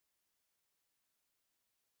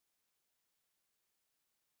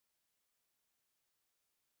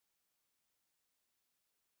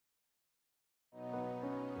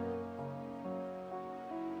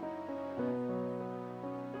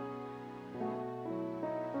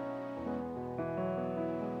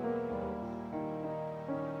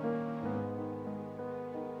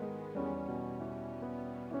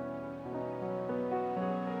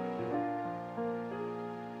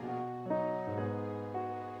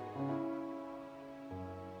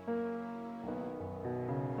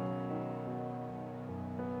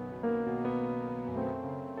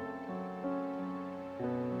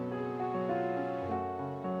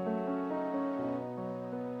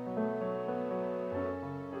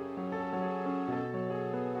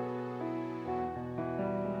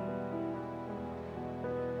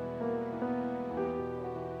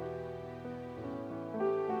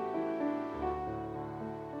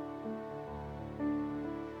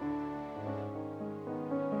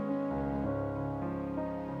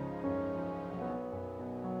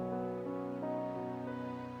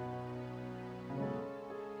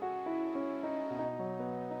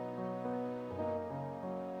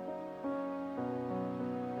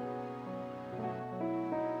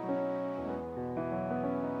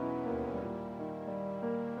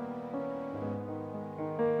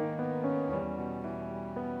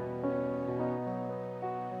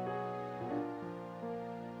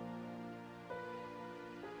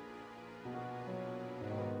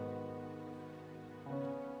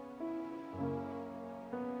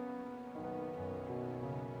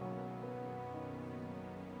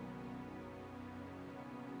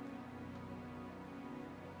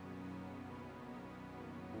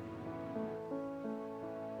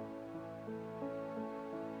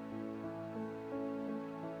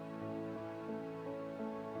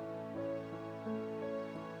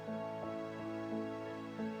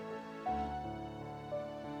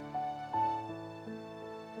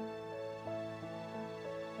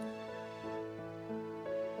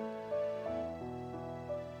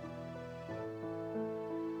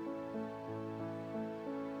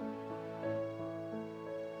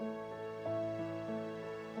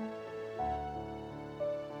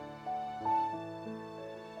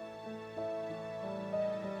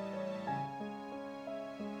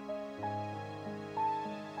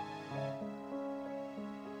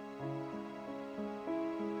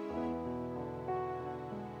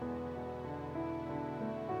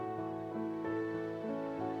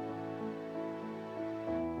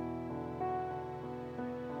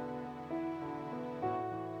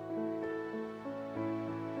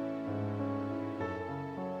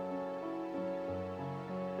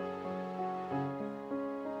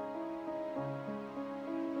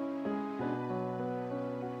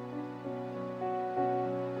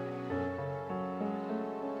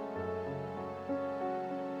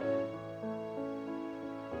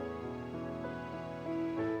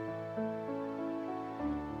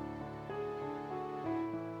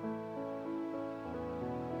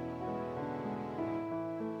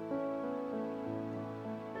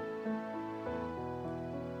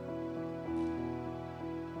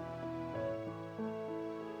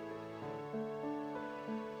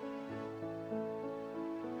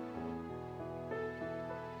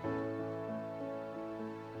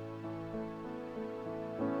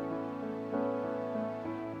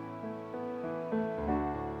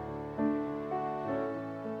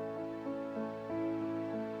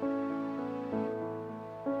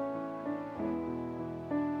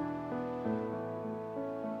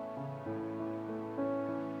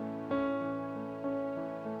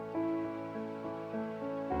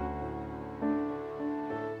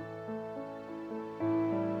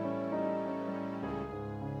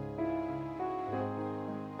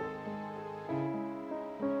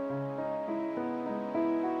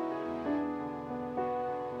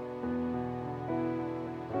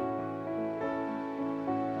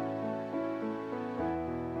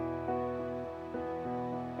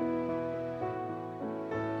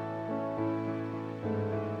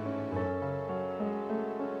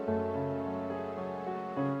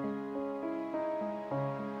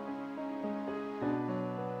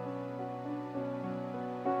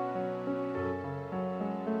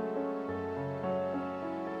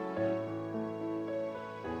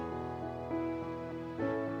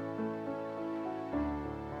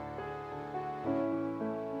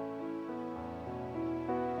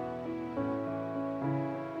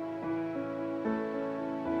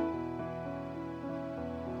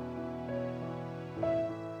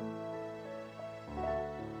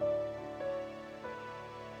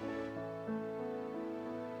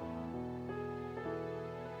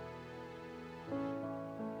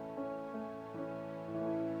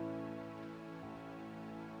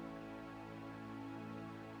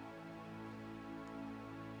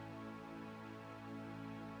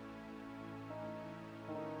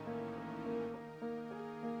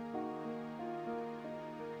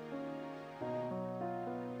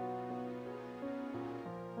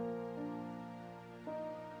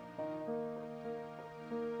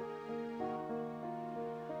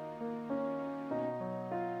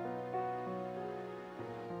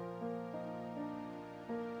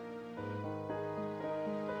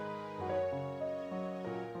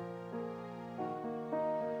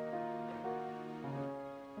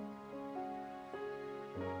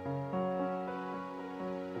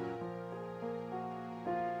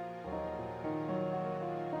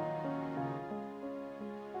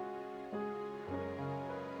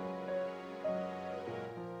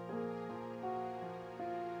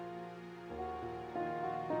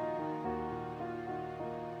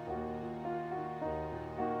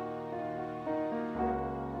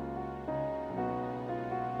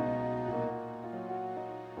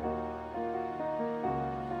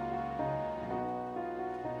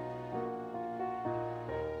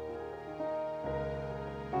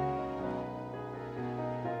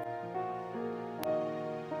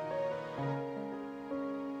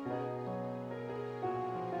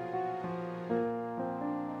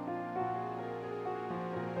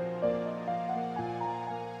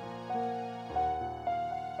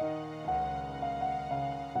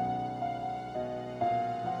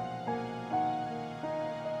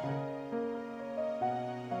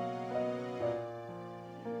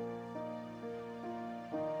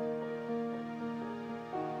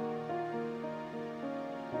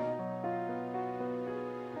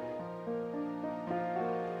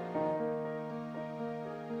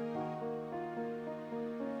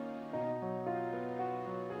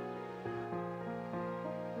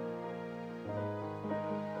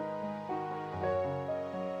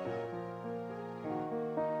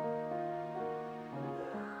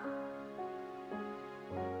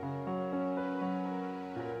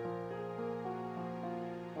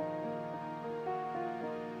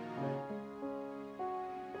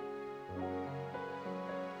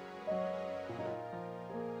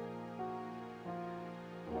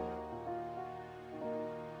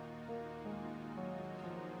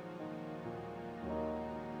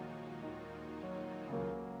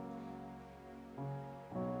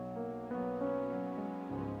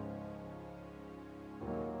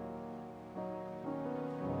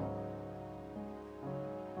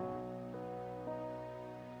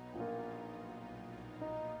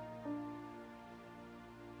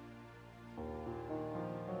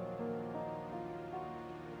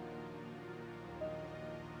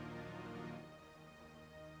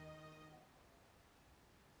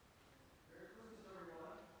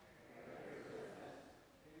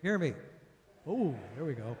hear me? Oh, there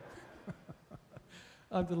we go.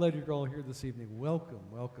 I'm delighted you're all here this evening. Welcome,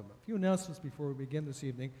 welcome. A few announcements before we begin this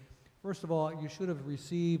evening. First of all, you should have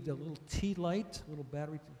received a little tea light, a little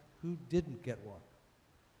battery. Who didn't get one?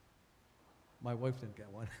 My wife didn't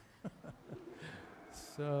get one.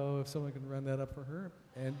 So if someone can run that up for her.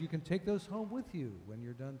 And you can take those home with you when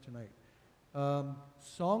you're done tonight.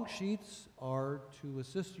 Song sheets are to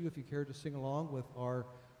assist you if you care to sing along with our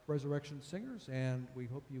Resurrection singers, and we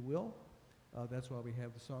hope you will. That's why we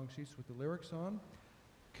have the song sheets with the lyrics on.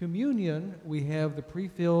 Communion, we have the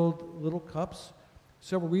pre-filled little cups.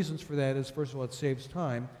 Several reasons for that is, first of all, it saves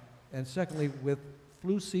time, and secondly, with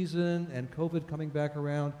flu season and COVID coming back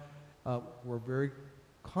around, we're very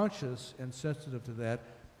conscious and sensitive to that.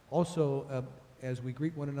 Also, as we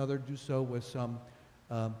greet one another, do so with some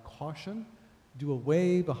caution. Do a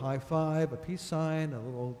wave, a high five, a peace sign, a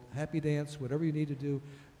little happy dance, whatever you need to do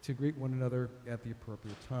to greet one another at the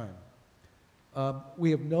appropriate time. We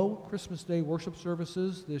have no Christmas Day worship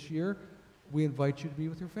services this year. We invite you to be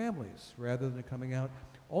with your families rather than coming out.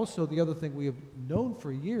 Also, the other thing we have known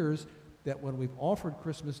for years, that when we've offered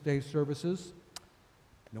Christmas Day services,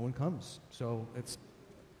 no one comes. So that's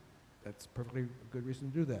perfectly a good reason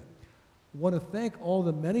to do that. I want to thank all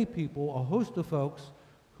the many people, a host of folks,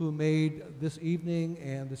 who made this evening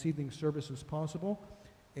and this evening's services possible,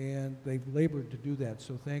 and they've labored to do that,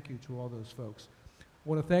 so thank you to all those folks. I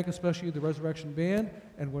want to thank especially the Resurrection Band,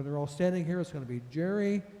 and when they're all standing here, it's going to be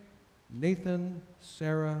Jerry, Nathan,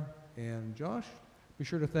 Sarah, and Josh. Be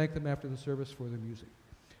sure to thank them after the service for their music.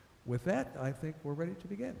 With that, I think we're ready to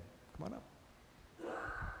begin. Come on up.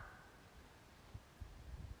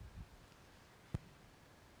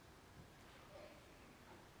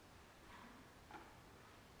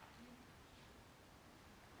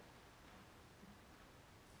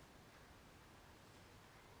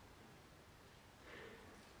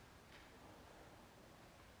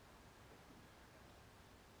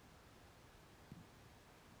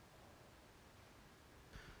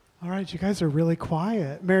 All right, you guys are really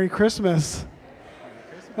quiet. Merry Christmas.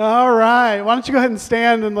 All right, why don't you go ahead and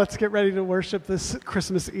stand and let's get ready to worship this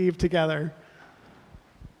Christmas Eve together.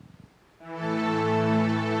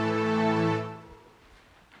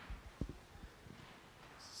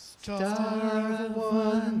 Star of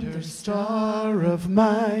wonder, star of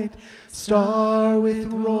might, star with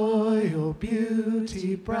royal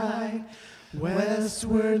beauty bright,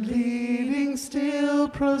 westward leading, still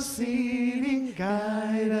proceeding,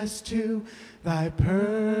 guide us to thy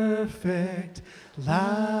perfect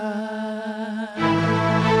light.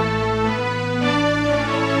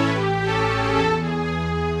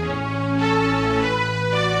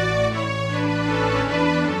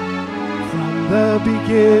 From the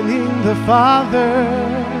beginning, the Father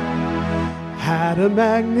had a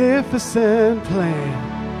magnificent plan,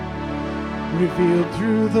 revealed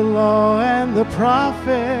through the law and the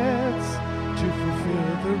prophets to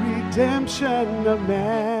fulfill the redemption of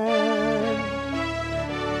man.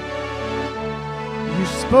 You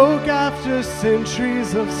spoke after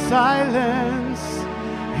centuries of silence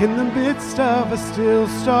in the midst of a still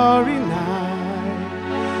starry night,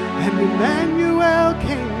 and Emmanuel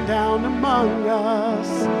came down among us,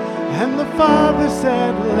 and the Father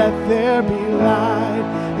said, let there be light,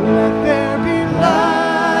 let there be light.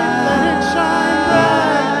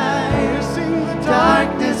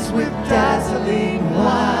 Darkness with dazzling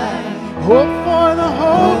light. Hope for the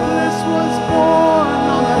hopeless was born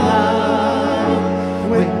on the line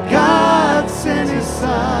when God sent his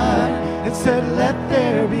Son and said, let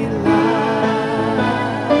there be light.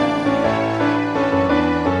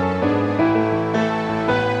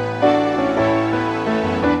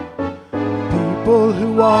 People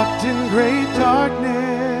who walked in great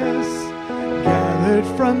darkness gathered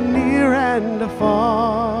from near and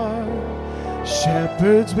afar,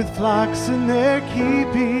 shepherds with flocks in their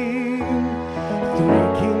keeping,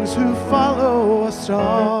 three kings who follow a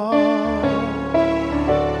star.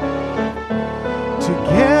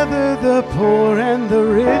 Together the poor and the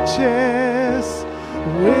richest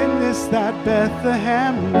witness that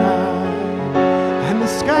Bethlehem night, and the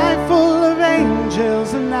sky full of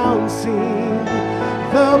angels announcing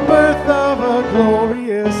the birth of a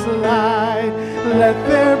glorious light. Let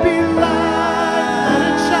there be light, let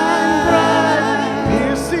it shine bright,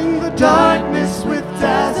 piercing the darkness with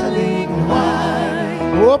dazzling light.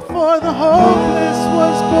 Hope for the hopeless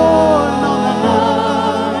was born on the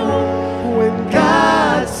line when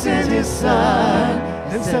God sent his Son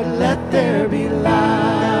and said, let there be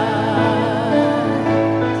light.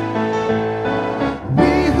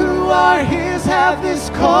 We who are his have this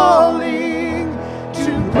calling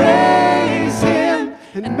to praise him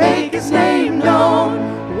and make his name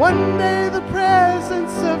known. One day the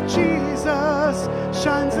presence of Jesus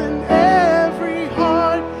shines in every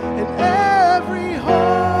heart, in every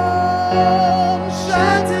home,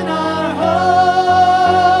 shines in our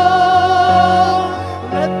home.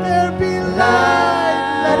 Let there be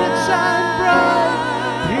light, let it shine bright,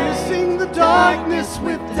 piercing the darkness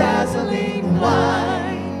with dazzling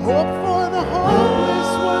light. Hope for the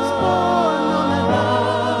hopeless was born on that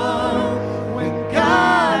hour when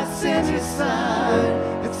God sent His Son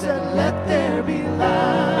and said, "Let there be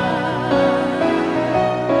light."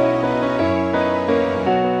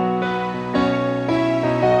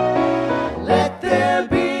 Let there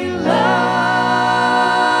be light.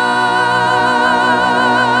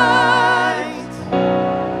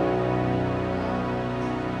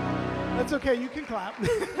 That's okay, you can clap.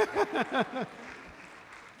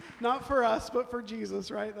 Not for us, but for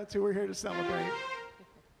Jesus, right? That's who we're here to celebrate.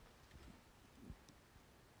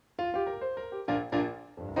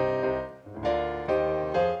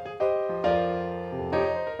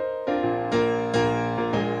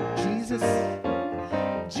 Jesus,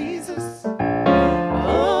 Jesus,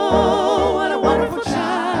 oh, what a wonderful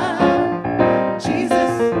child.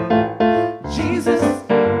 Jesus, Jesus,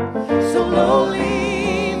 so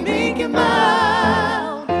lowly, meek and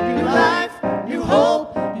mild. New life, new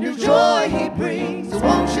hope, new joy He brings.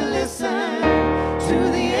 Won't you listen to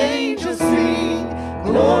the angels sing?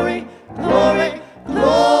 Glory, glory,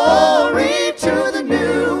 glory to the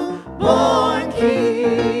newborn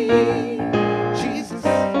King. Jesus,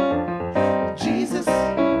 Jesus,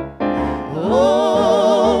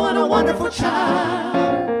 oh, what a wonderful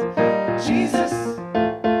child. Jesus,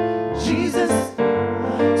 Jesus,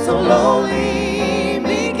 so lowly,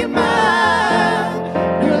 meek and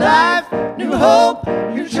mild. New life, new hope,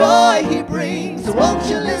 new joy He brings. So won't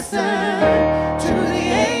you listen to the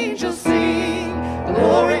angels sing?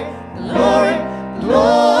 Glory, glory,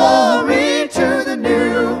 glory to the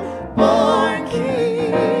newborn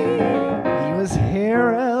King. He was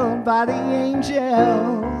heralded by the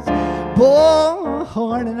angels,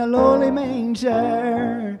 born in a lowly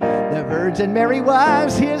manger. The Virgin Mary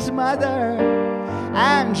was His mother,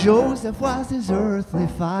 and Joseph was His earthly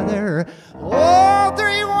father. All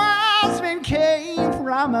three wise men came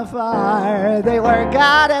from afar. They were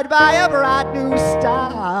guided by a bright new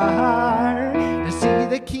star to see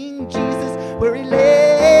the King Jesus where He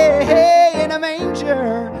lay in a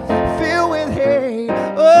manger filled with hay.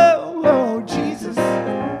 Oh, oh, Jesus,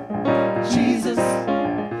 Jesus,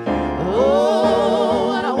 oh,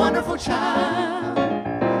 what a wonderful child.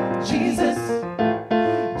 Jesus,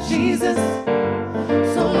 Jesus,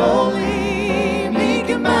 so lowly, meek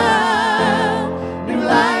and mild. New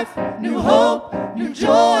life, new hope, new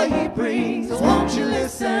joy He brings. So won't you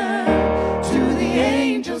listen to the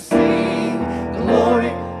angels sing?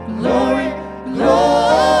 Glory, glory,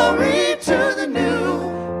 glory to the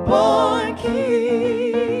newborn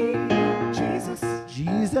King. Jesus,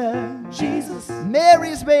 Jesus, Jesus,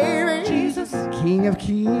 Mary's baby. Jesus, King of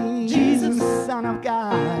Kings. Jesus, Son of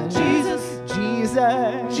God. Jesus,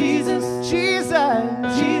 Jesus, Jesus,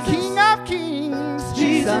 Jesus, Jesus, King of Kings.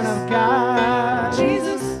 Jesus, Son of God.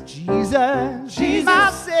 Jesus, Jesus, Jesus,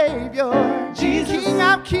 my Savior. Jesus, King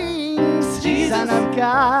of Kings. Jesus, Son of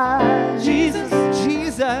God. Jesus,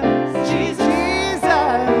 Jesus, Jesus,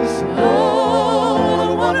 Jesus. Oh, what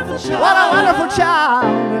a wonderful child. What a wonderful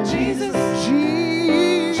child. Jesus,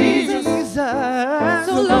 Jesus,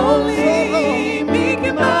 so lowly, meek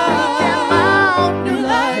and mild. New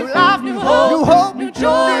life, new hope, new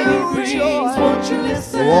joy He brings. Won't you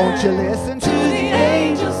listen? Won't you listen to the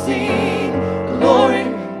angels sing? Glory,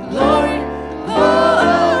 glory,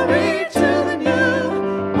 glory to the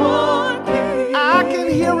newborn King. I can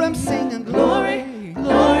hear Him singing glory,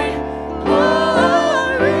 glory,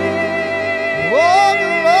 glory. Oh,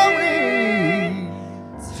 glory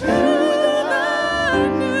to the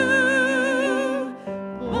newborn King.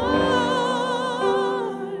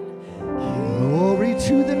 Glory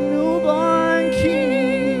to the newborn King.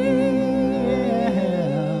 Yeah.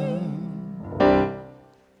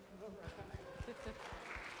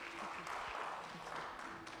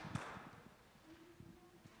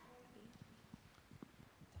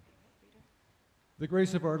 The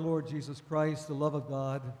grace of our Lord Jesus Christ, the love of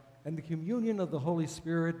God, and the communion of the Holy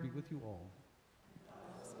Spirit be with you all.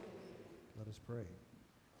 Let us pray.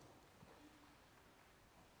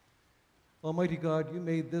 Almighty God, you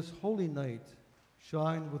made this holy night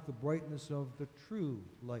shine with the brightness of the true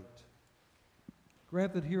light.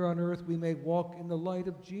 Grant that here on earth we may walk in the light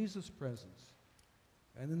of Jesus' presence,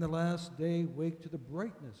 and in the last day wake to the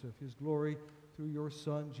brightness of His glory through your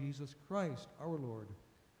Son, Jesus Christ, our Lord,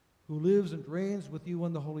 who lives and reigns with you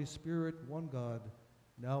in the Holy Spirit, one God,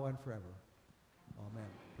 now and forever. Amen.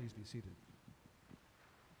 Please be seated.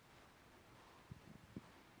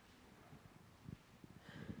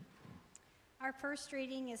 Our first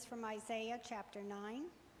reading is from Isaiah chapter 9.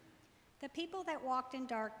 The people that walked in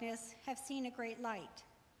darkness have seen a great light.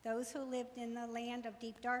 Those who lived in the land of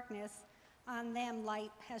deep darkness, on them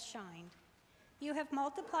light has shined. You have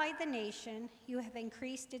multiplied the nation, you have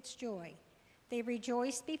increased its joy. They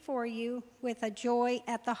rejoice before you with a joy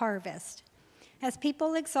at the harvest, as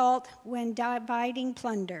people exult when dividing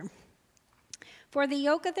plunder. For the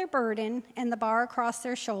yoke of their burden and the bar across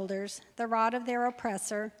their shoulders, the rod of their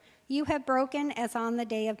oppressor, you have broken as on the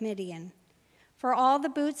day of Midian. For all the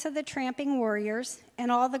boots of the tramping warriors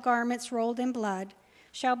and all the garments rolled in blood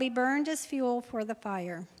shall be burned as fuel for the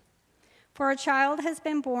fire. For a child has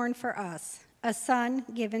been born for us, a son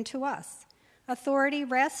given to us. Authority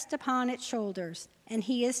rests upon its shoulders, and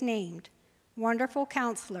he is named Wonderful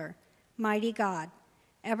Counselor, Mighty God,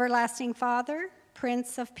 Everlasting Father,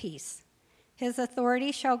 Prince of Peace. His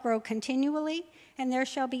authority shall grow continually, and there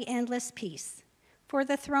shall be endless peace. For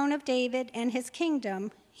the throne of David and his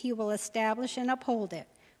kingdom, he will establish and uphold it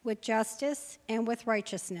with justice and with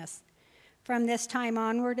righteousness, from this time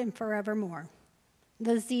onward and forevermore.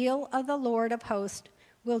 The zeal of the Lord of hosts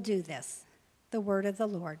will do this. The word of the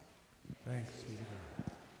Lord. Thanks be to God.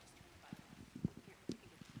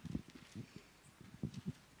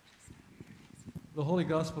 The Holy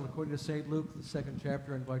Gospel according to St. Luke, the 2nd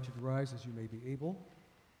chapter. I invite you to rise as you may be able.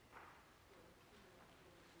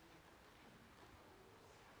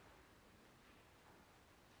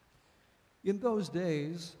 In those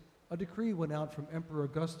days, a decree went out from Emperor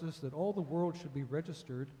Augustus that all the world should be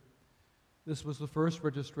registered. This was the first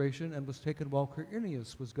registration and was taken while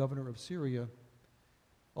Quirinius was governor of Syria.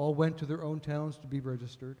 All went to their own towns to be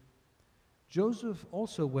registered. Joseph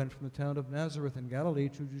also went from the town of Nazareth in Galilee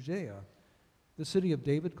to Judea, the city of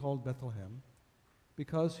David called Bethlehem,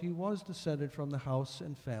 because he was descended from the house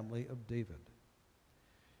and family of David.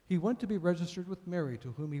 He went to be registered with Mary,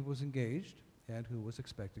 to whom he was engaged and who was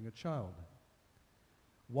expecting a child.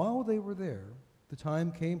 While they were there, the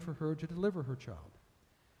time came for her to deliver her child.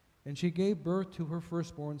 And she gave birth to her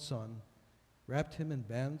firstborn son, wrapped him in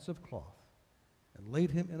bands of cloth, and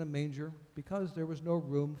laid him in a manger, because there was no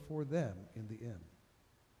room for them in the inn.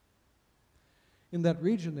 In that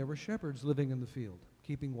region there were shepherds living in the field,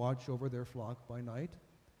 keeping watch over their flock by night.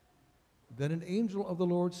 Then an angel of the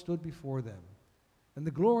Lord stood before them, and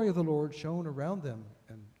the glory of the Lord shone around them,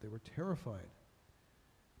 and they were terrified.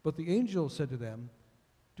 But the angel said to them,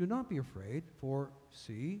 "Do not be afraid, for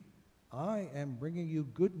see, I am bringing you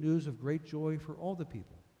good news of great joy for all the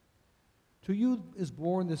people. To you is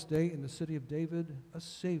born this day in the city of David a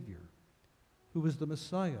Savior, who is the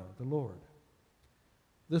Messiah, the Lord.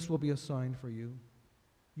 This will be a sign for you.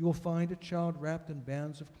 You will find a child wrapped in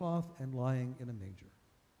bands of cloth and lying in a manger."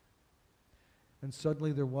 And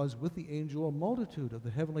suddenly there was with the angel a multitude of the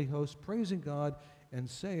heavenly host praising God and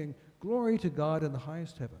saying, "Glory to God in the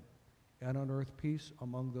highest heaven, and on earth peace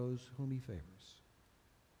among those whom he favors."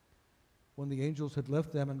 When the angels had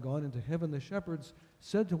left them and gone into heaven, the shepherds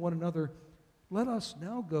said to one another, "Let us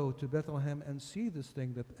now go to Bethlehem and see this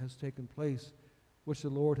thing that has taken place, which the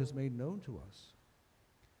Lord has made known to us."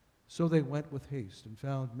 So they went with haste and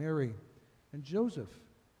found Mary and Joseph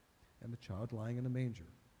and the child lying in a manger.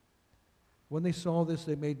 When they saw this,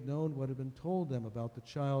 they made known what had been told them about the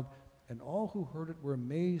child, and all who heard it were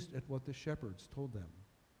amazed at what the shepherds told them.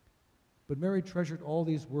 But Mary treasured all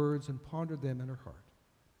these words and pondered them in her heart.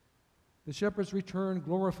 The shepherds returned,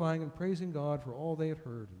 glorifying and praising God for all they had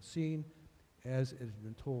heard and seen as it had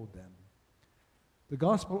been told them. The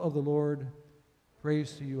gospel of the Lord.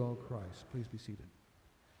 Praise to you, O Christ. Please be seated.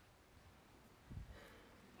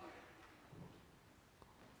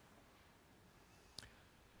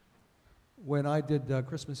 When I did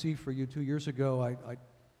Christmas Eve for you 2 years ago, I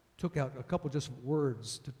took out a couple just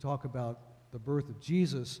words to talk about the birth of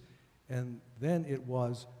Jesus, and then it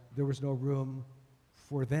was, there was no room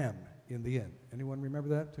for them in the inn. Anyone remember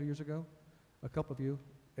that 2 years ago? A couple of you?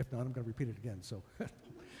 If not, I'm going to repeat it again. So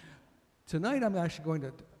tonight I'm actually going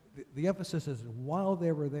to, the emphasis is while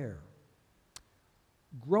they were there.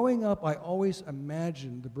 Growing up, I always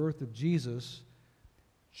imagined the birth of Jesus,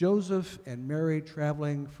 Joseph and Mary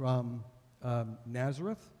traveling from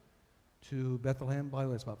Nazareth to Bethlehem. By the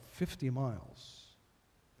way, it's about 50 miles.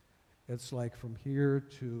 It's like from here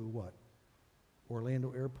to what?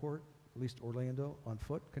 Orlando Airport, at least Orlando, on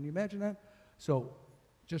foot. Can you imagine that? So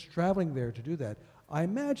just traveling there to do that. I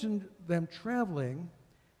imagined them traveling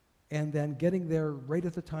and then getting there right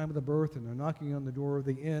at the time of the birth, and they're knocking on the door of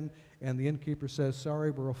the inn, and the innkeeper says, "Sorry,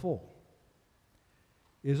 we're full."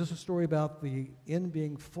 Is this a story about the inn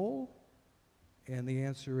being full? And the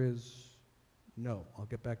answer is no. I'll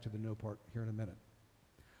get back to the no part here in a minute.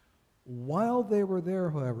 While they were there,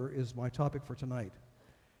 however, is my topic for tonight.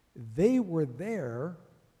 They were there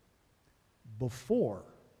before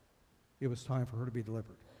it was time for her to be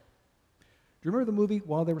delivered. Do you remember the movie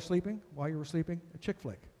While They Were Sleeping? While You Were Sleeping? A chick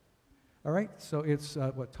flick. All right? So it's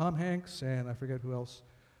Tom Hanks and I forget who else.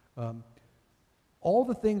 All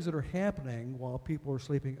the things that are happening while people are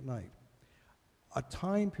sleeping at night. A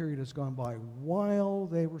time period has gone by while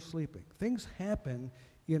they were sleeping. Things happen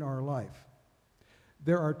in our life.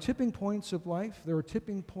 There are tipping points of life. There are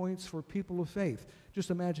tipping points for people of faith.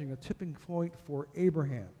 Just imagine a tipping point for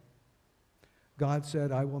Abraham. God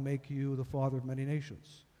said, I will make you the father of many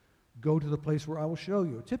nations. Go to the place where I will show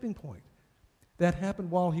you. A tipping point. That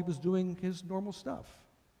happened while he was doing his normal stuff.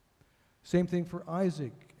 Same thing for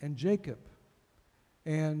Isaac and Jacob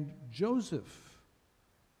and Joseph.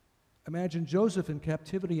 Imagine Joseph in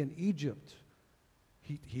captivity in Egypt.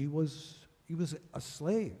 He was a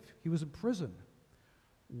slave. He was in prison.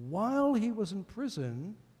 While he was in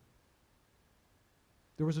prison,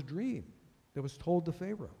 there was a dream that was told to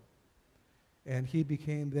Pharaoh. And he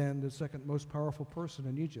became then the second most powerful person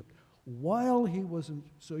in Egypt. While he was in,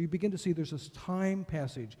 so you begin to see there's this time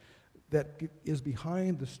passage that is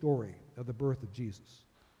behind the story of the birth of Jesus.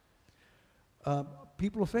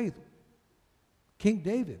 People of faith, King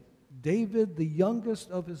David, the youngest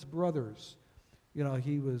of his brothers,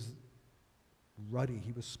 he was ruddy,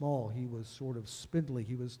 he was small, he was sort of spindly,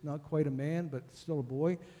 he was not quite a man, but still a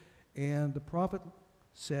boy. And the prophet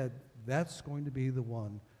said, that's going to be the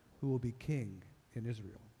one who will be king in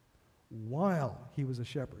Israel. While he was a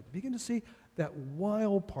shepherd. Begin to see that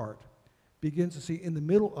while part, begins to see in the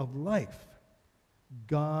middle of life,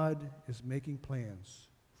 God is making plans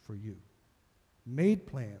for you. Made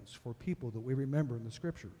plans for people that we remember in the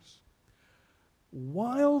scriptures.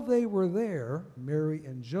 While they were there, Mary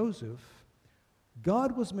and Joseph,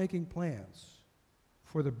 God was making plans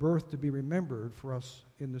for the birth to be remembered for us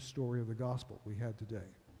in the story of the gospel we had today.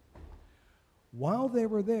 While they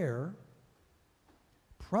were there,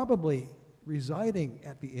 probably residing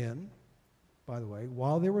at the inn, by the way,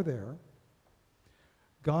 while they were there,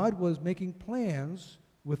 God was making plans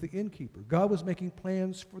with the innkeeper. God was making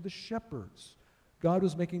plans for the shepherds. God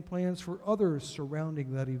was making plans for others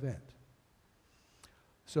surrounding that event.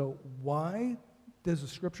 So why does the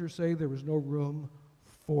scripture say there was no room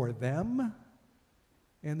for them?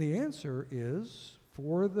 And the answer is,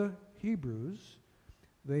 for the Hebrews,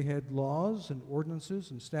 they had laws and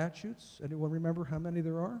ordinances and statutes. Anyone remember how many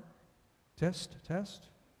there are? Test.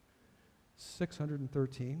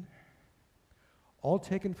 613. All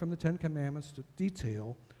taken from the Ten Commandments to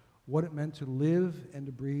detail what it meant to live and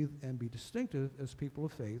to breathe and be distinctive as people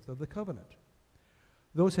of faith of the covenant.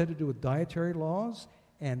 Those had to do with dietary laws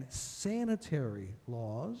and sanitary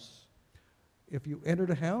laws. If you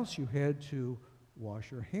entered a house, you had to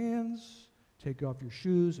wash your hands, take off your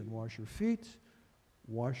shoes and wash your feet,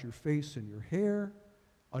 wash your face and your hair,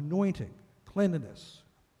 anointing, cleanliness.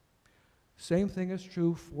 Same thing is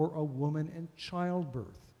true for a woman in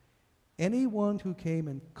childbirth. Anyone who came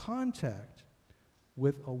in contact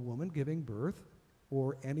with a woman giving birth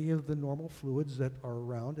or any of the normal fluids that are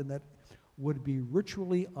around and that would be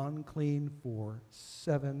ritually unclean for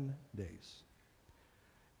 7 days.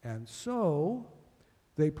 And so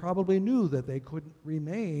they probably knew that they couldn't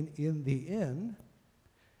remain in the inn,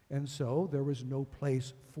 and so there was no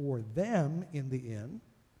place for them in the inn.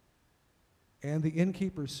 And the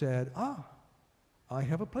innkeeper said, I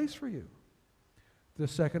have a place for you. The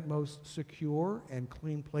second most secure and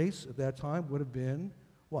clean place at that time would have been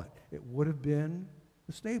what? It would have been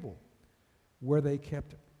the stable, where they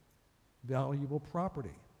kept valuable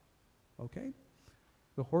property. Okay?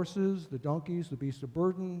 The horses, the donkeys, the beasts of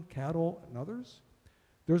burden, cattle, and others.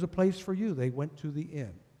 There's a place for you. They went to the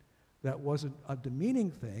inn. That wasn't a demeaning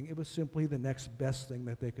thing. It was simply the next best thing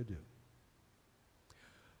that they could do.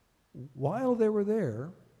 While they were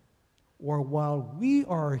there, or while we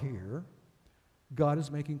are here, God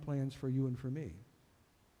is making plans for you and for me.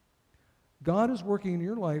 God is working in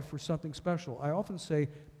your life for something special. I often say,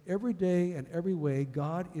 every day and every way,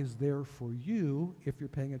 God is there for you if you're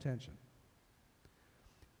paying attention.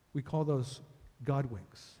 We call those God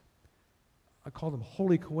winks. I call them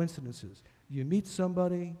holy coincidences. You meet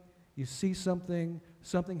somebody, you see something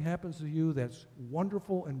happens to you that's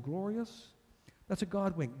wonderful and glorious. That's a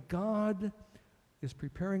God wink. God is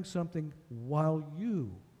preparing something while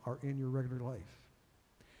you are in your regular life.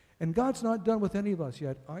 And God's not done with any of us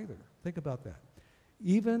yet either. Think about that.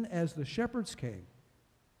 Even as the shepherds came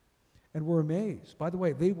and were amazed. By the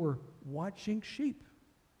way, they were watching sheep.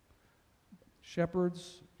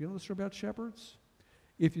 Shepherds, you know the story about shepherds?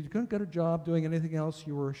 If you couldn't get a job doing anything else,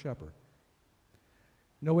 you were a shepherd.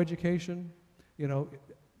 No education, you know,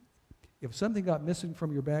 if something got missing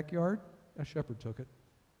from your backyard, a shepherd took it,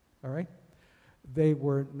 all right? They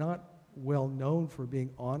were not well known for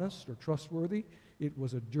being honest or trustworthy. It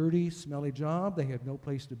was a dirty, smelly job. They had no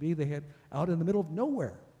place to be. They had out in the middle of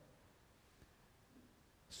nowhere.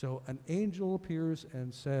 So an angel appears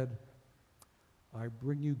and said, I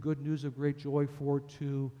bring you good news of great joy, for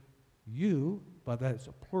to you, by that it's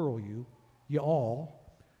a plural you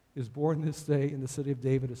all, is born this day in the city of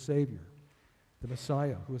David a Savior, the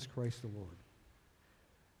Messiah, who is Christ the Lord.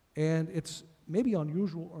 And it's maybe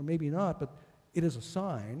unusual or maybe not, but it is a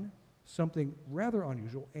sign, something rather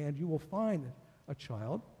unusual, and you will find a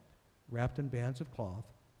child wrapped in bands of cloth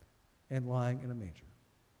and lying in a manger.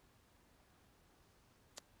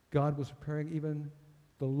 God was preparing even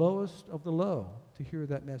the lowest of the low to hear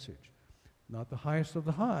that message. Not the highest of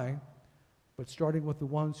the high, but starting with the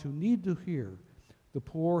ones who need to hear. The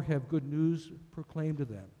poor have good news proclaimed to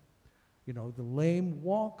them. You know, the lame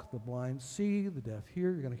walk, the blind see, the deaf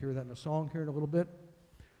hear. You're going to hear that in a song here in a little bit.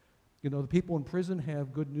 You know, the people in prison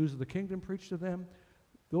have good news of the kingdom preached to them.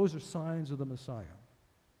 Those are signs of the Messiah.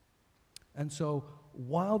 And so,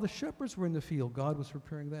 while the shepherds were in the field, God was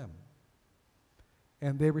preparing them.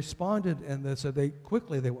 And they responded, and they said they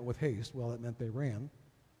went with haste. Well, that meant they ran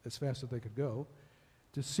as fast as they could go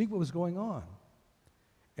to see what was going on.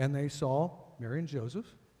 And they saw Mary and Joseph,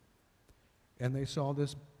 and they saw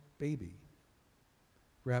this baby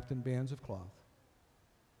wrapped in bands of cloth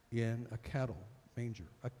in a cattle manger.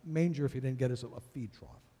 A manger, if you didn't get it, is a feed trough.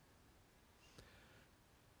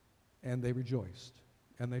 And they rejoiced,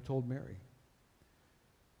 and they told Mary.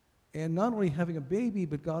 And not only having a baby,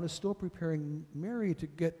 but God is still preparing Mary to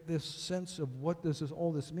get this sense of what does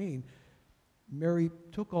all this mean. Mary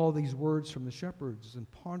took all these words from the shepherds and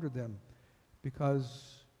pondered them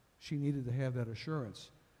because she needed to have that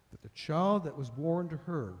assurance that the child that was born to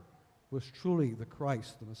her was truly the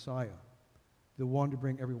Christ, the Messiah, the one to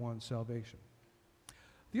bring everyone salvation.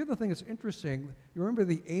 The other thing that's interesting, you remember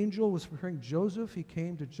the angel was preparing Joseph. He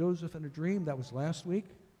came to Joseph in a dream. That was last week.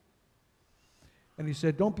 And he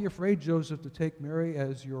said, don't be afraid, Joseph, to take Mary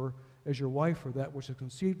as your wife, for that which is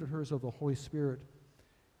conceived in her is of the Holy Spirit,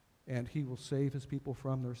 and he will save his people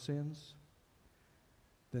from their sins.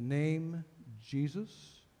 The name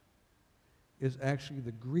Jesus is actually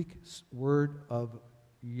the Greek word of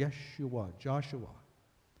Yeshua, Joshua,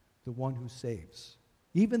 the one who saves.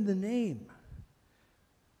 Even the name,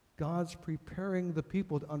 God's preparing the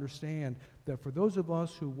people to understand that for those of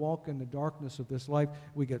us who walk in the darkness of this life,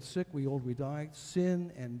 we get sick, we old, we die.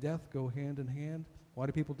 Sin and death go hand in hand. Why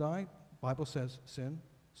do people die? The Bible says sin,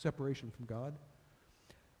 separation from God.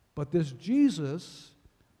 But this Jesus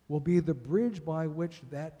will be the bridge by which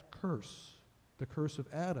that curse, the curse of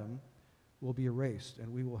Adam, will be erased,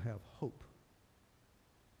 and we will have hope.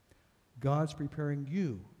 God's preparing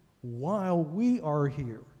you while we are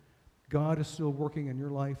here. God is still working in your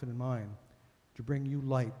life and in mine to bring you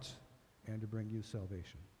light and to bring you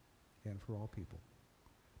salvation, and for all people.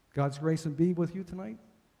 God's grace and be with you tonight.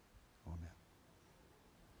 Amen.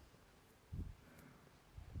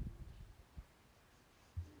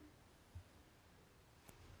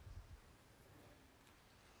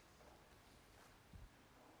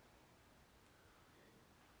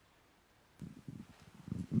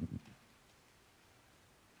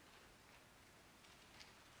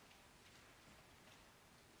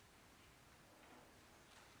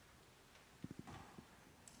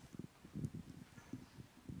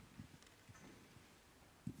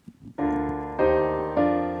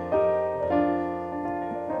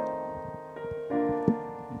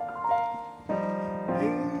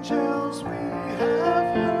 Angels we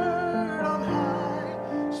have heard on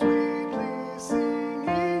high, sweetly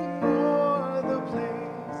singing o'er the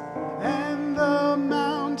plains, and the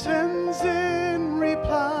mountains in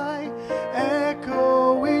reply,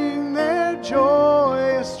 echoing their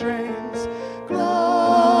joyous strains.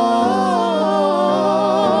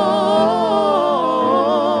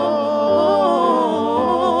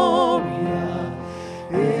 Gloria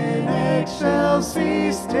in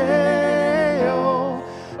excelsis Deo.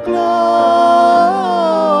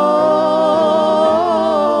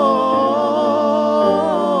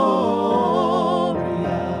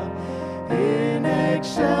 Gloria in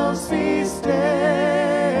excelsis Deo.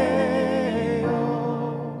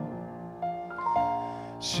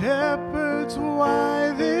 Shepherds,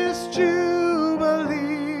 why this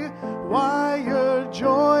jubilee? Why your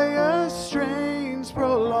joyous strains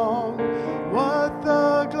prolong? What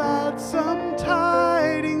the gladsome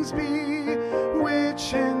tidings be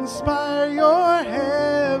which in inspire your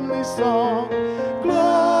heavenly song.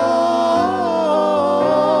 Gloria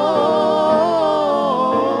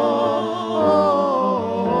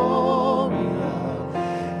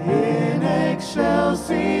in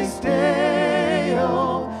excelsis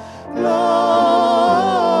Deo. Gloria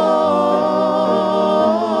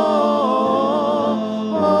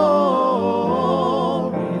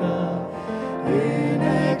in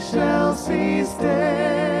excelsis Deo.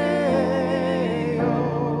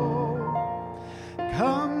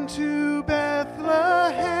 Come to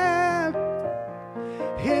Bethlehem,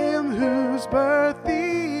 him whose birth the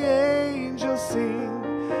angels sing.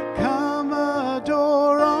 Come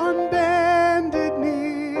adore on bended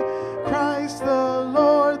knee, Christ the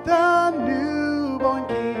Lord, the newborn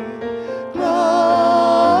King. Gloria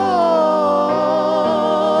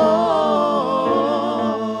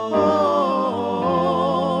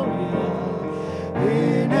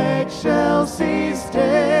in excelsis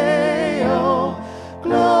Deo.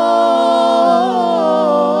 Gloria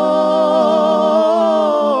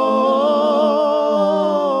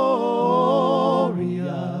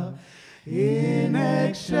in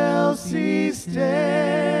excelsis Deo.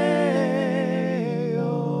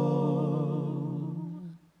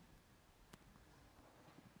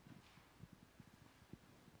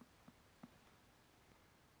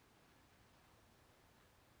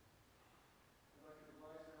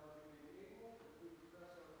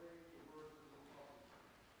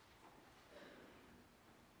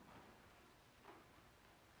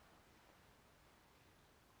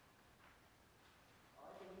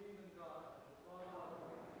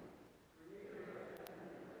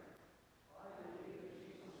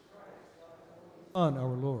 Son,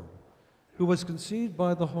 our Lord, who was conceived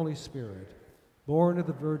by the Holy Spirit, born of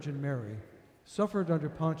the Virgin Mary, suffered under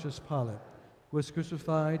Pontius Pilate, was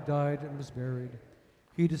crucified, died, and was buried.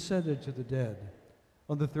 He descended to the dead.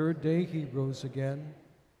 On the third day he rose again.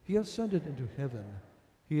 He ascended into heaven.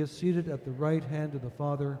 He is seated at the right hand of the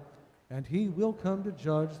Father, and he will come to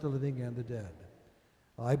judge the living and the dead.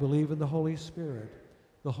 I believe in the Holy Spirit,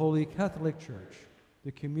 the Holy Catholic Church,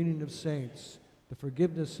 the communion of saints, the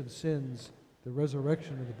forgiveness of sins, the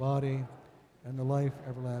resurrection of the body, and the life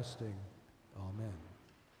everlasting. Amen.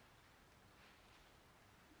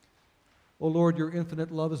 O Lord, your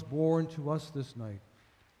infinite love is born to us this night.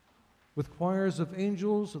 With choirs of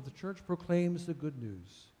angels of the church proclaims the good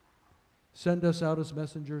news. Send us out as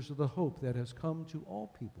messengers of the hope that has come to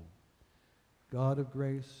all people. God of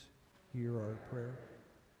grace, hear our prayer.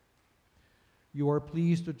 You are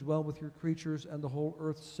pleased to dwell with your creatures, and the whole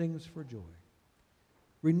earth sings for joy.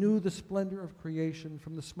 Renew the splendor of creation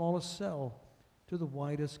from the smallest cell to the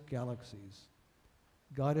widest galaxies.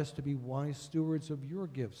 Guide us to be wise stewards of your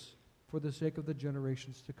gifts for the sake of the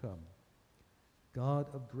generations to come. God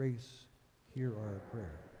of grace, hear our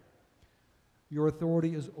prayer. Your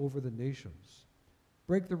authority is over the nations.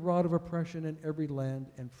 Break the rod of oppression in every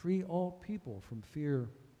land and free all people from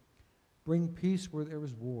fear. Bring peace where there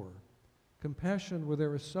is war, compassion where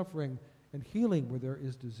there is suffering, and healing where there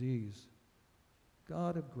is disease.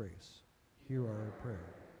 God of grace, hear our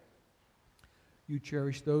prayer. You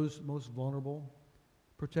cherish those most vulnerable,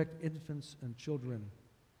 protect infants and children,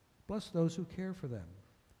 bless those who care for them,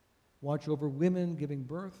 watch over women giving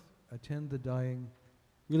birth, attend the dying,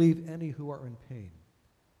 relieve any who are in pain,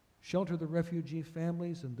 shelter the refugee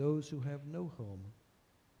families and those who have no home.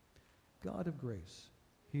 God of grace,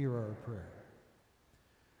 hear our prayer.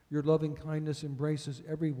 Your loving kindness embraces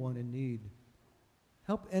everyone in need.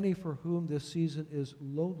 Help any for whom this season is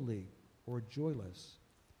lonely or joyless.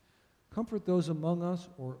 Comfort those among us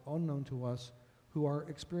or unknown to us who are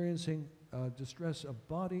experiencing distress of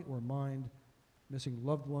body or mind, missing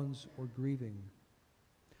loved ones or grieving.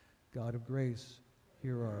 God of grace,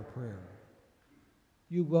 hear our prayer.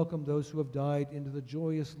 You welcome those who have died into the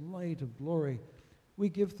joyous light of glory. We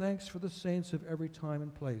give thanks for the saints of every time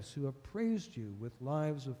and place who have praised you with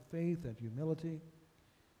lives of faith and humility.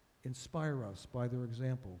 Inspire us by their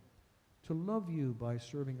example to love you by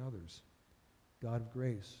serving others. God of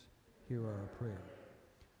grace, hear our prayer.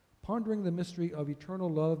 Pondering the mystery of eternal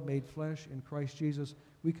love made flesh in Christ Jesus,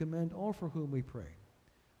 we commend all for whom we pray.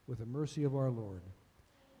 With the mercy of our Lord.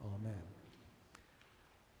 Amen.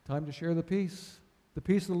 Time to share the peace. The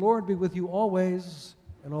peace of the Lord be with you always,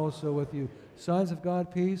 and also with you. Signs of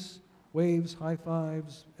God, peace, waves, high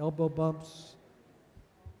fives, elbow bumps.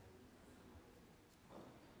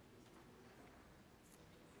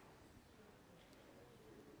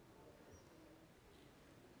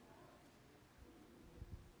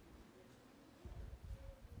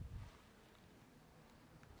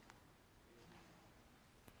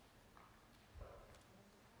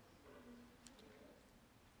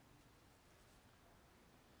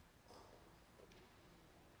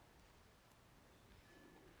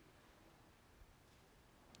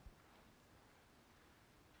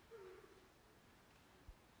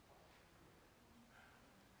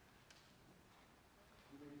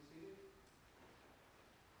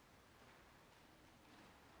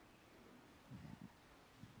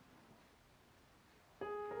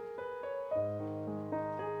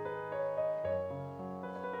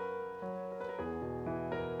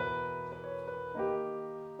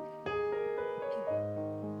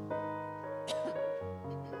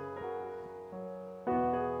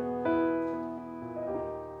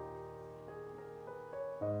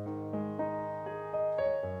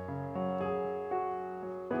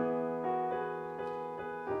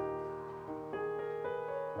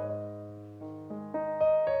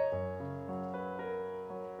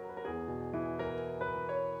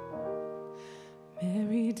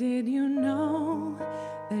 Mary, did you know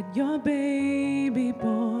that your baby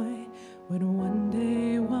boy would one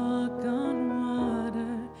day walk on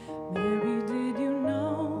water? Mary, did you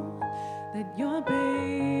know that your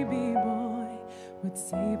baby boy would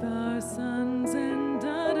save our sons and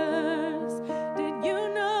daughters? Did you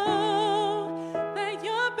know that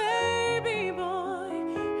your baby boy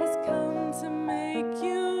has come to make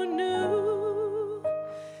you new?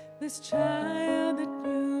 This child that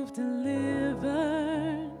you've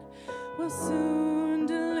delivered will soon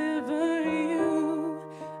deliver you.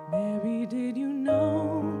 Mary, did you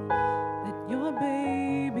know that your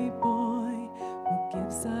baby boy will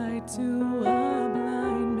give sight to a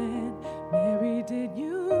blind man? Mary, did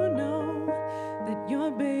you know that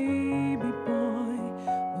your baby boy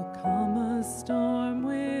will calm a storm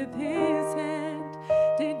with his hand?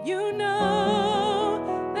 Did you know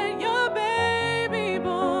that your baby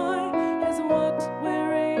boy has walked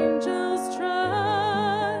where angels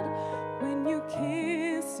trod? When you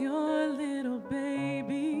kiss your little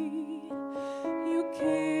baby, you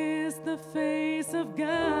kiss the face of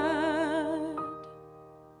God.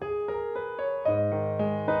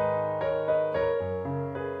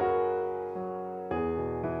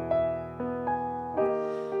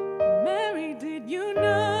 Mary, did you know?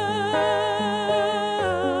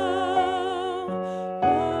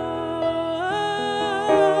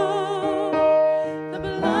 The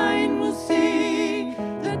blind will see,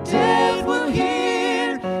 the deaf will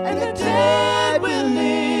hear, and the dead will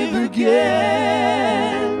live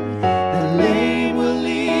again. The lame will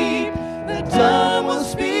leap, the dumb will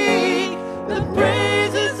speak, the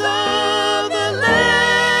praises of the Lamb.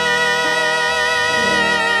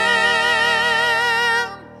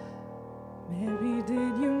 Mary,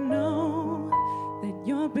 did you know that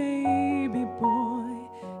your baby boy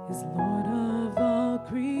is Lord of all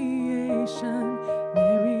creation?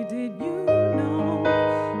 Mary, did you know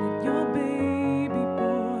that your baby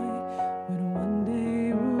boy would one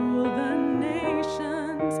day rule the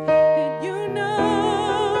nations? Did you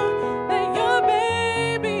know that your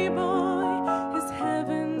baby boy is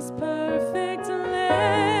heaven's perfect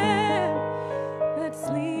lamb? That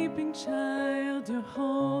sleeping child you're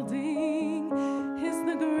holding is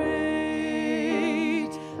the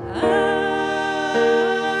great I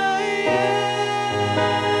am.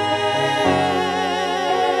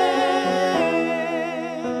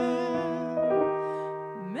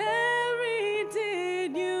 Mary,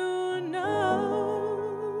 did you know?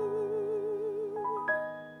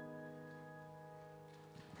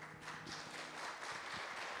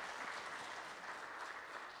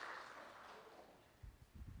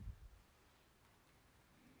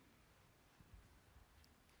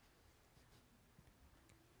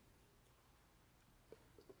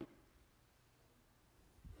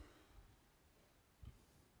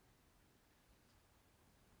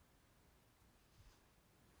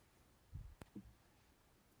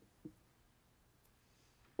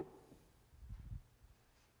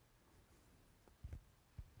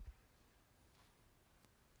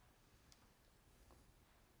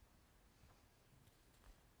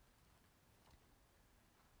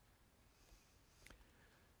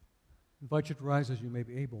 invite you to rise as you may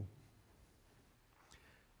be able.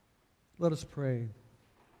 Let us pray.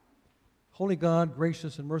 Holy God,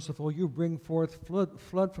 gracious and merciful, you bring forth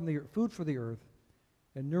food from the earth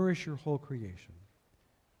and nourish your whole creation.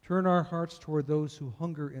 Turn our hearts toward those who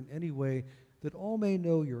hunger in any way, that all may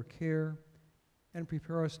know your care, and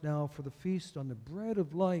prepare us now for the feast on the bread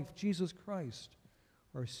of life, Jesus Christ,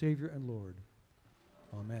 our Savior and Lord.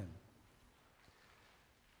 Amen.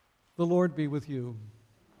 The Lord be with you.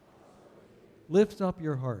 Lift up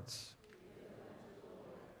your hearts.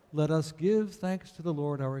 Let us give thanks to the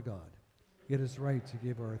Lord our God. It is right to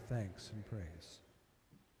give our thanks and praise.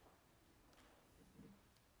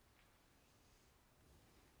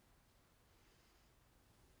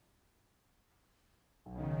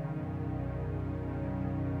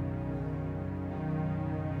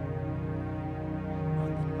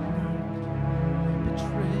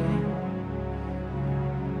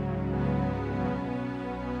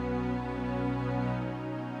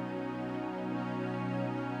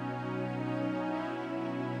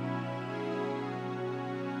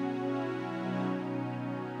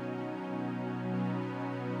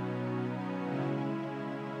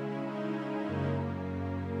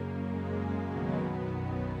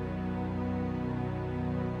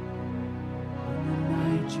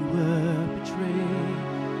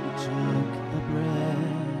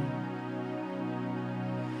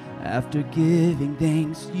 After giving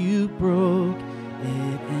thanks, you broke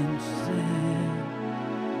it and said,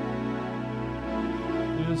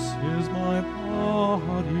 This is my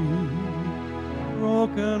body,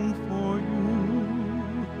 broken for you,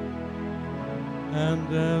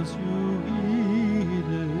 and as you eat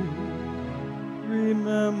it,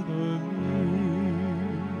 remember me.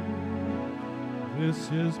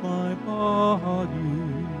 This is my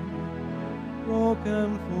body,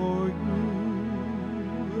 broken for you,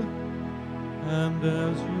 and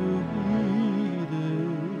as you eat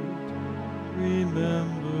it,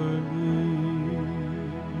 remember me.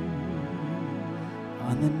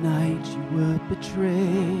 On the night you were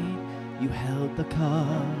betrayed, you held the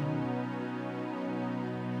cup.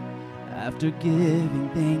 After giving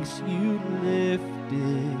thanks, you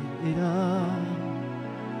lifted it up.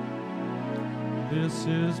 This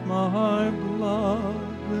is my blood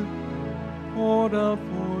poured out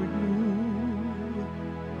for you,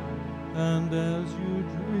 and as you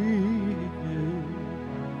drink it,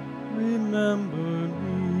 remember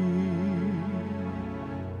me.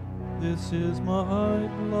 This is my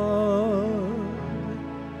blood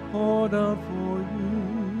poured out for you,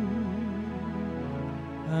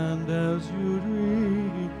 and as you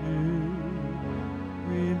drink it,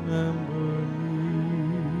 remember me.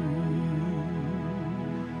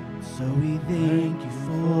 So we thank you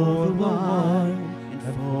for the wine and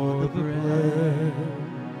for the bread.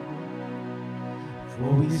 For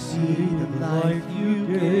we see the life you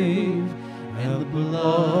gave and the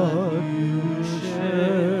blood you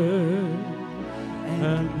shed.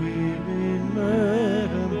 And we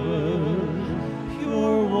remember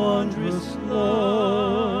your wondrous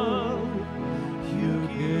love. You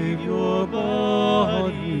gave your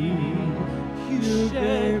body, you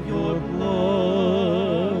gave your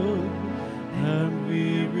blood. And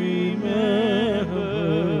we remember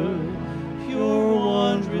your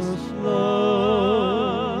wondrous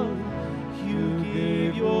love. You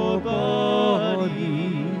gave your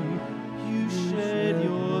body, you shed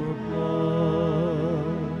your blood.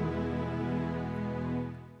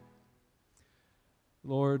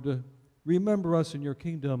 Lord, remember us in your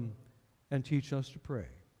kingdom and teach us to pray.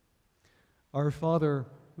 Our Father,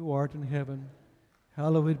 who art in heaven,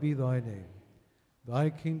 hallowed be thy name. Thy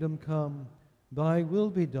kingdom come, thy will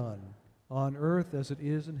be done, on earth as it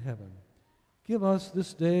is in heaven. Give us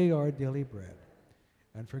this day our daily bread,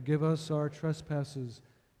 and forgive us our trespasses,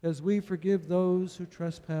 as we forgive those who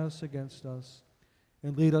trespass against us.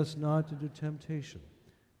 And lead us not into temptation,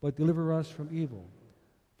 but deliver us from evil.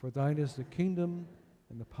 For thine is the kingdom,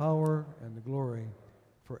 and the power, and the glory,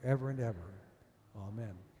 forever and ever.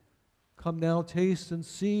 Amen. Come now, taste and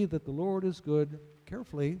see that the Lord is good.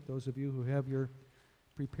 Carefully, those of you who have your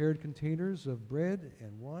prepared containers of bread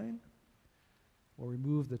and wine, we'll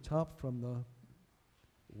remove the top from the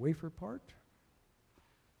wafer part.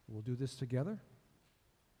 We'll do this together.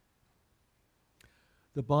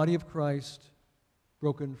 The body of Christ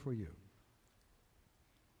broken for you.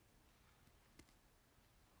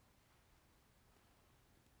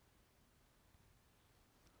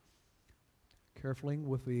 Carefully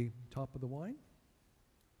with the top of the wine.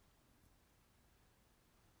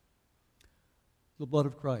 The blood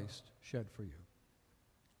of Christ shed for you.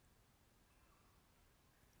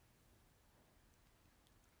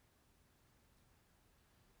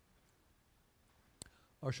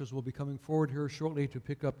 Ushers will be coming forward here shortly to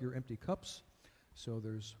pick up your empty cups, so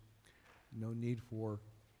there's no need for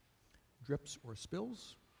drips or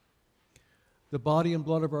spills. The body and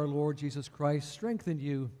blood of our Lord Jesus Christ strengthen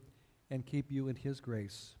you and keep you in his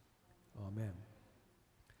grace. Amen.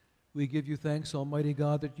 We give you thanks, Almighty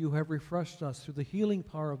God, that you have refreshed us through the healing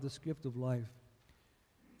power of this gift of life.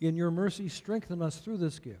 In your mercy, strengthen us through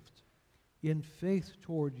this gift, in faith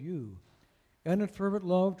toward you, and in fervent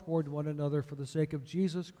love toward one another for the sake of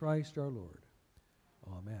Jesus Christ our Lord.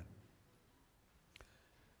 Amen.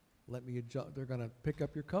 They're going to pick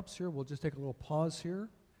up your cups here. We'll just take a little pause here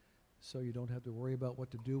so you don't have to worry about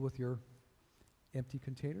what to do with your empty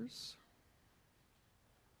containers.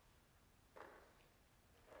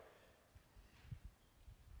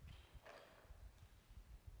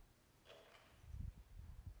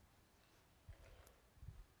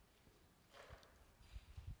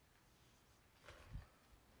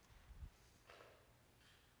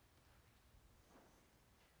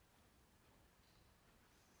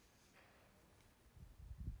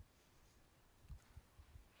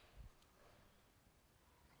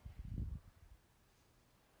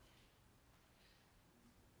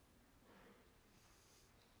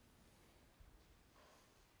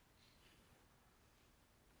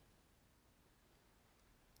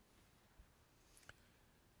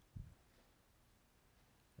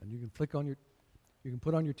 And you can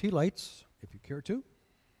put on your tea lights if you care to.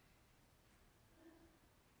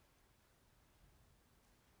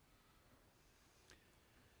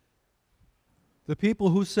 The people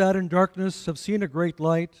who sat in darkness have seen a great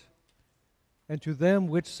light, and to them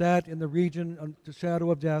which sat in the region of the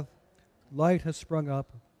shadow of death, light has sprung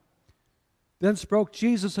up. Then spoke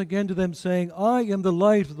Jesus again to them, saying, I am the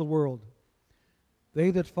light of the world.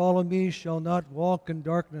 They that follow me shall not walk in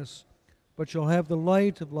darkness, but shall have the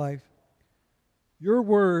light of life. Your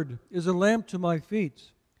word is a lamp to my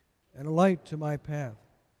feet and a light to my path.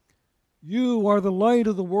 You are the light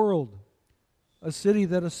of the world. A city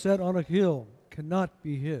that is set on a hill cannot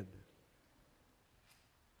be hid.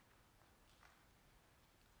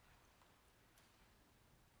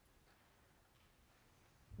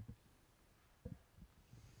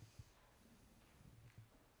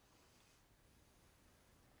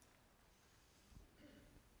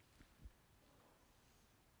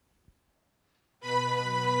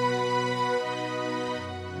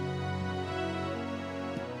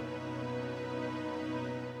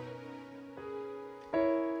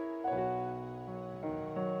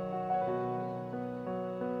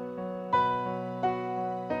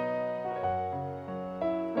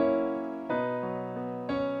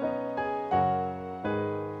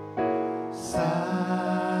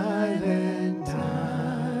 Silent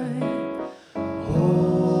night,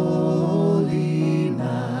 holy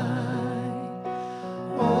night,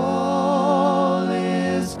 all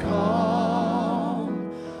is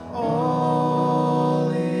calm, all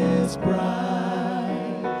is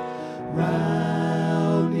bright,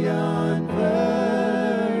 round yon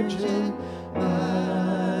virgin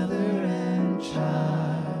mother and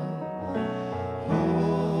child,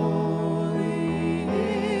 holy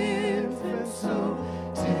infant, so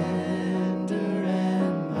tender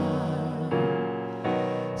and mild,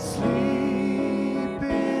 sleep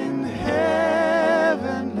in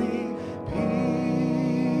heavenly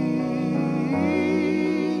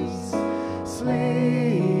peace,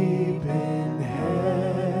 sleep in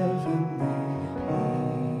heavenly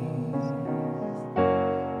peace.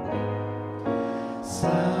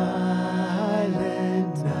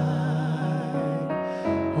 Silent night,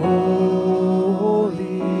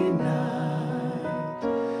 holy night,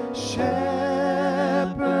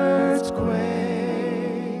 shepherds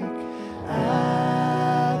quake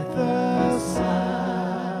at the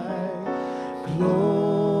sight,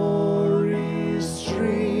 glory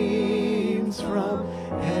streams from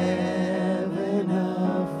heaven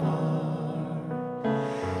afar,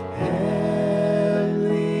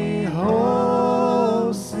 heavenly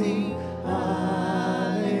hosts sing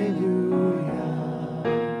hallelujah.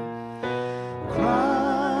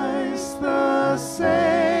 Christ the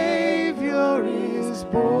Savior is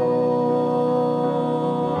born.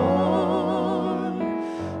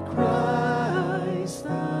 Christ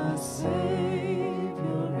the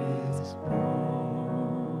Savior is born.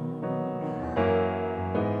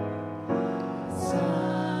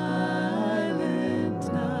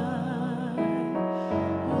 Silent night,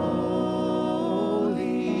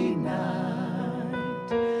 holy night,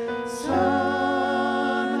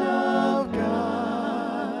 Son of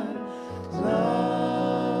God,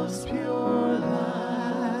 love's pure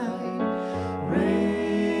light,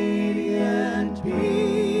 radiant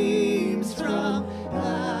beams from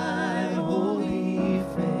thy holy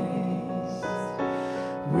face,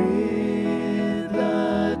 with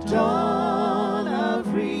the dawn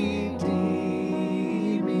of redeeming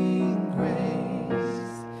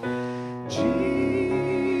grace.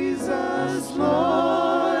 Jesus,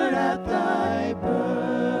 Lord, at thy birth,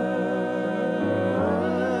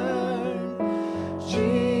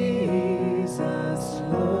 Jesus,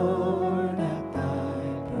 Lord, at thy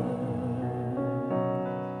birth.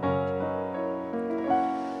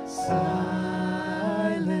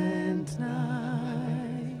 Silent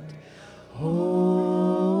night,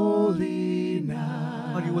 holy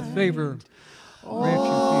night, On you with favor, grant you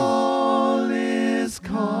all is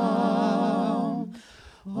calm,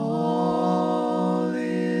 all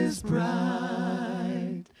is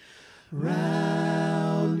bright,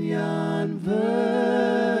 round yon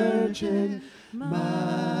virgin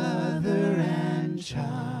mother and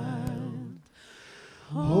child,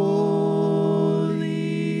 holy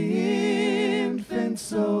infant,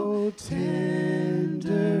 so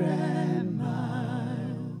tender and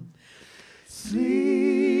mild,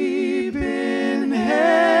 sleep in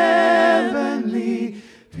heavenly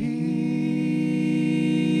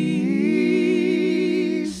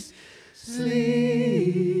peace,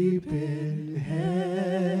 sleep in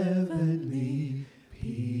heavenly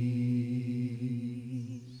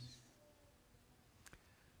peace.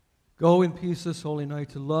 Go in peace this holy night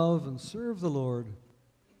to love and serve the Lord.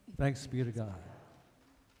 Thanks be to God.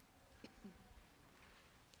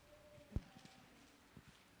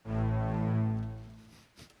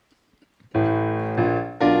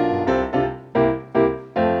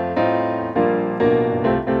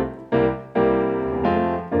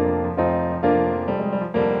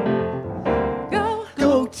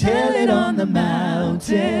 Go tell it on the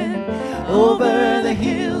mountain, over the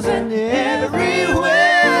hills and everywhere.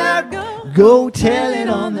 Go tell it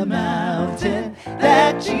on the mountain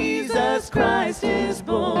that Jesus Christ is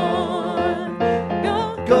born.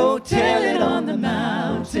 Go tell it on the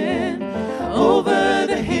mountain, over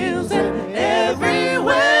the hills and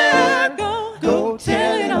everywhere. Go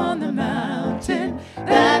tell it on the mountain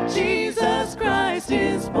that Jesus Christ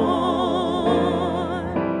is born.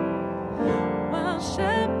 While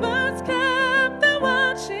shepherds kept their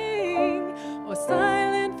watching, or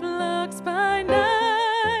silent flocks by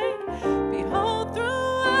night, behold,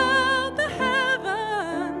 throughout the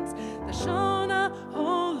heavens there shone a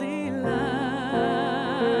holy light.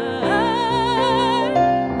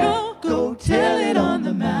 Go tell it on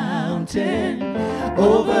the mountain,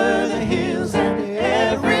 over the hills and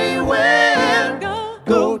everywhere.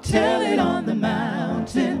 Go tell it on the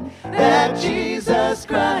mountain that Jesus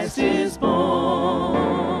Christ is born.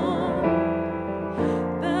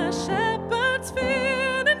 The shepherds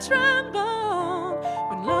feared and trembled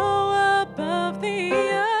when low above the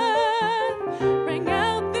earth rang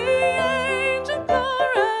out the angel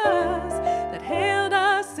chorus that hailed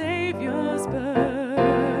our Savior's birth.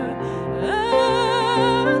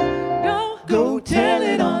 Go tell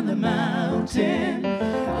it on the mountain,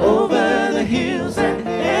 over the hills and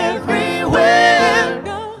everywhere.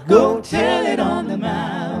 Go tell it on the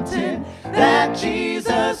mountain that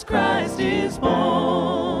Jesus Christ is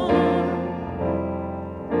born.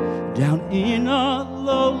 Down in a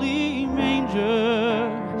lowly manger,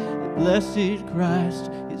 the blessed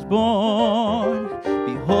Christ is born.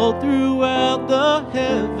 Behold, throughout the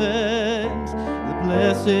heavens, the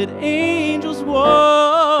blessed angels war.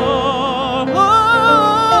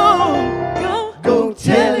 Go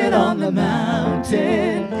tell it on the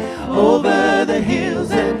mountain, over the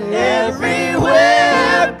hills and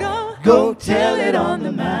everywhere. Go tell it on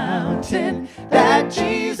the mountain that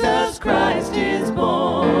Jesus Christ is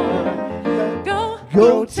born.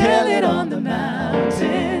 Go tell it on the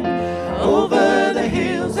mountain, over the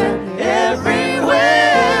hills and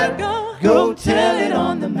everywhere. Go tell it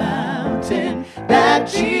on the mountain that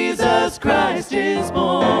Jesus Christ is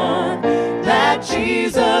born. That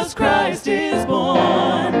Jesus Christ is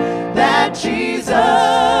born. That Jesus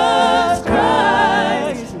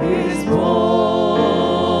Christ is born.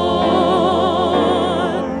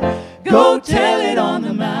 Go tell it on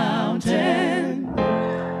the mountain.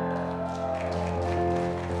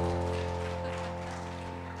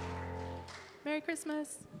 Merry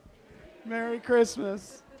Christmas. Merry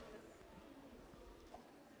Christmas.